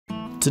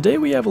Today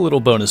we have a little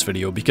bonus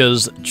video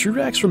because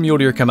TruRACS from Mule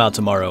Deer come out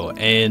tomorrow,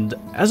 and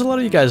as a lot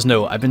of you guys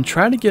know, I've been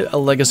trying to get a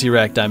Legacy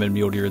Rack Diamond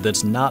Mule Deer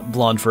that's not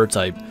blonde fur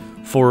type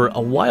for a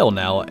while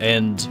now,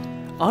 and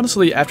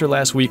honestly, after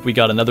last week we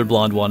got another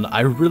blonde one.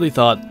 I really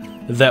thought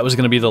that was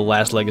going to be the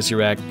last Legacy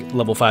Rack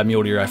level 5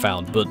 Mule Deer I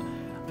found, but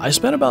I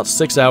spent about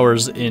 6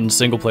 hours in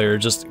single player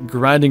just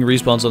grinding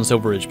respawns on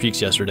Silver Ridge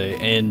Peaks yesterday,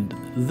 and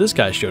this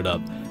guy showed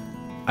up.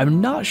 I'm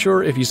not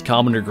sure if he's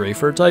common or gray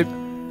fur type,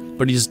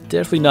 but he's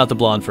definitely not the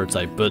blonde fur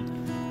type. But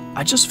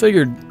I just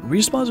figured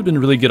respawns have been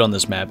really good on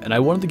this map, and I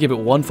wanted to give it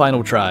one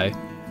final try,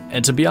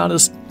 and to be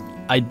honest,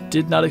 I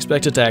did not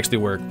expect it to actually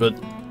work, but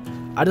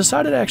I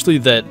decided actually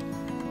that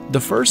the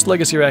first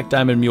Legacy Rack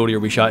Diamond Mule Deer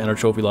we shot in our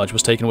trophy lodge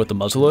was taken with the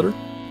muzzleloader,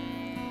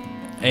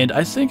 and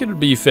I think it would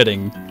be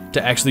fitting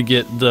to actually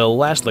get the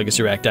last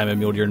Legacy Rack Diamond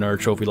Mule Deer in our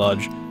trophy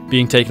lodge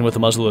being taken with the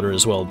muzzleloader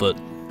as well. But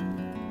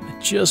I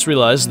just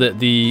realized that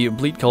the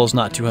bleat call is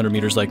not 200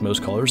 meters like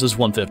most callers, it's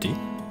 150.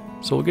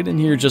 So we'll get in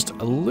here just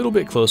a little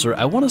bit closer.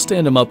 I want to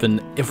stand him up,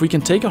 and if we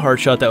can take a hard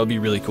shot, that would be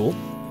really cool.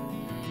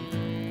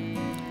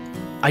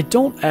 I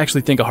don't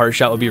actually think a hard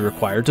shot would be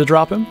required to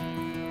drop him,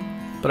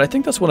 but I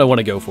think that's what I want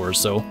to go for.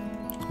 So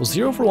we'll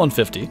 0 for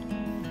 150,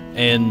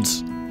 and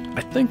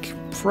I think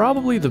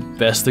probably the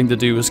best thing to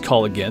do is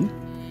call again,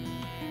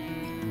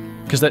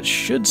 because that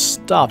should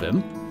stop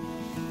him,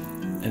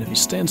 and if he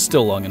stands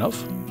still long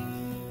enough.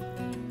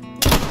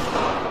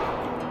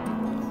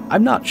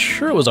 I'm not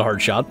sure it was a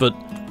hard shot, but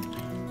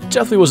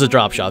definitely was a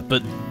drop shot.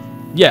 But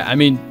yeah, I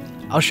mean,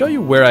 I'll show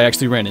you where I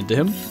actually ran into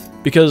him,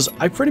 because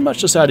I pretty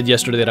much decided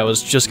yesterday that I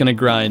was just going to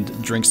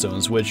grind drink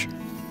stones, which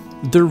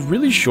they're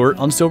really short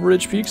on Silver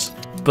Ridge Peaks,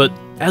 but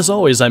as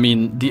always, I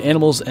mean, the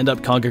animals end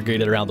up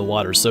congregated around the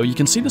water, so you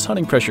can see this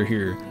hunting pressure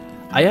here.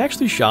 I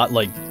actually shot,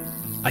 like,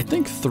 I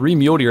think 3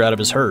 mule deer out of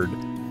his herd,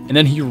 and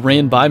then he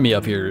ran by me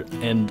up here,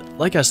 and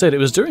like I said, it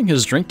was during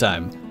his drink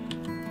time,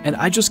 and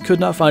I just could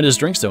not find his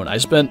drink stone. I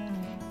spent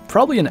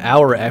probably an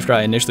hour after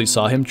I initially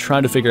saw him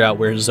trying to figure out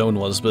where his zone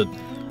was, but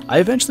I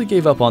eventually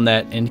gave up on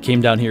that and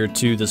came down here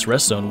to this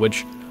rest zone,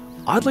 which,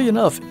 oddly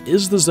enough,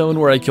 is the zone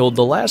where I killed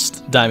the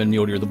last diamond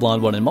mule deer, the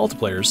blonde one in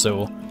multiplayer,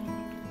 so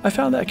I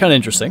found that kind of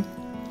interesting.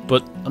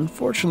 But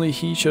unfortunately,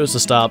 he chose to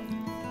stop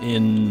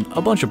in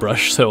a bunch of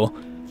brush, so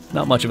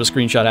not much of a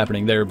screenshot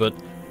happening there, but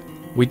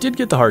we did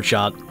get the hard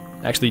shot,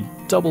 actually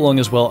double lung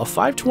as well. A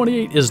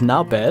 528 is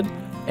not bad,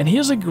 and he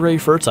is a gray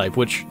fur type,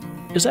 which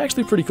is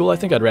actually pretty cool. I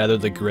think I'd rather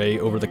the gray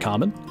over the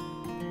common.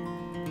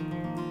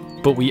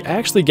 But we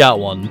actually got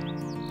one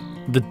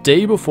the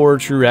day before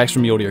TruRACS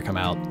from Mule Deer come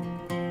out.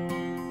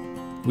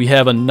 We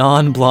have a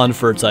non-blonde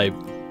fur type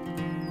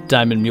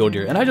diamond mule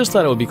deer, and I just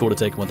thought it would be cool to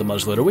take him with the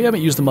muzzleloader. We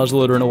haven't used the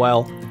muzzleloader in a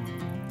while.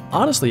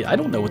 Honestly, I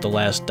don't know what the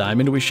last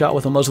diamond we shot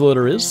with a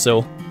muzzleloader is,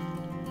 so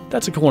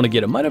that's a cool one to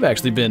get. It might have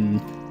actually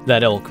been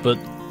that elk, but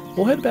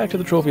we'll head back to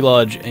the trophy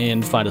lodge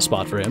and find a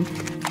spot for him.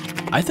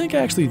 I think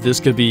actually this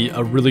could be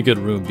a really good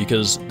room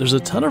because there's a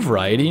ton of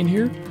variety in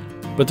here,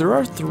 but there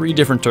are 3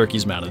 different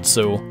turkeys mounted,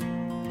 so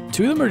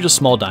 2 of them are just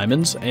small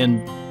diamonds,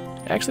 and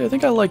actually I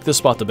think I like this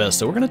spot the best,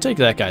 so we're going to take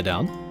that guy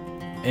down,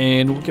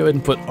 and we'll go ahead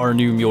and put our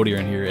new mule deer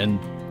in here, and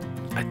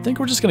I think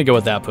we're just going to go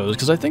with that pose,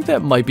 because I think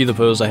that might be the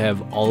pose I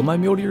have all of my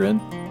mule deer in,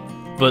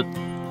 but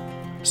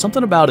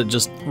something about it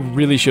just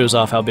really shows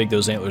off how big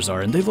those antlers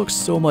are, and they look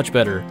so much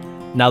better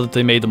now that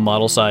they made the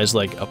model size,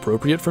 like,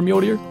 appropriate for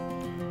mule deer.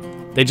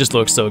 They just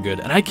look so good,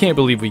 and I can't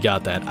believe we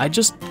got that. I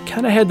just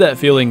kind of had that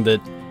feeling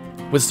that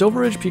with Silver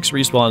Ridge Peaks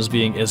respawns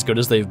being as good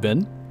as they've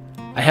been,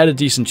 I had a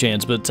decent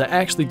chance, but to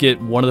actually get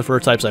one of the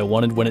fur types I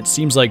wanted when it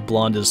seems like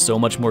blonde is so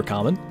much more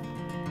common,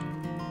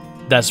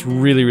 that's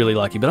really, really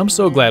lucky. But I'm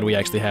so glad we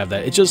actually have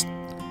that. It just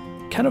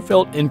kind of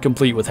felt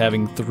incomplete with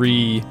having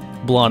 3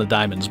 blonde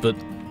diamonds, but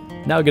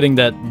now getting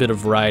that bit of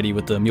variety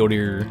with the mule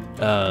deer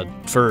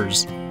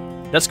furs,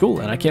 that's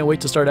cool, and I can't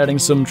wait to start adding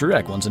some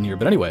TruRACS ones in here.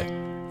 But anyway,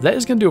 that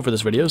is going to do it for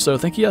this video, so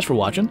thank you guys for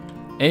watching,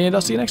 and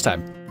I'll see you next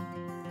time.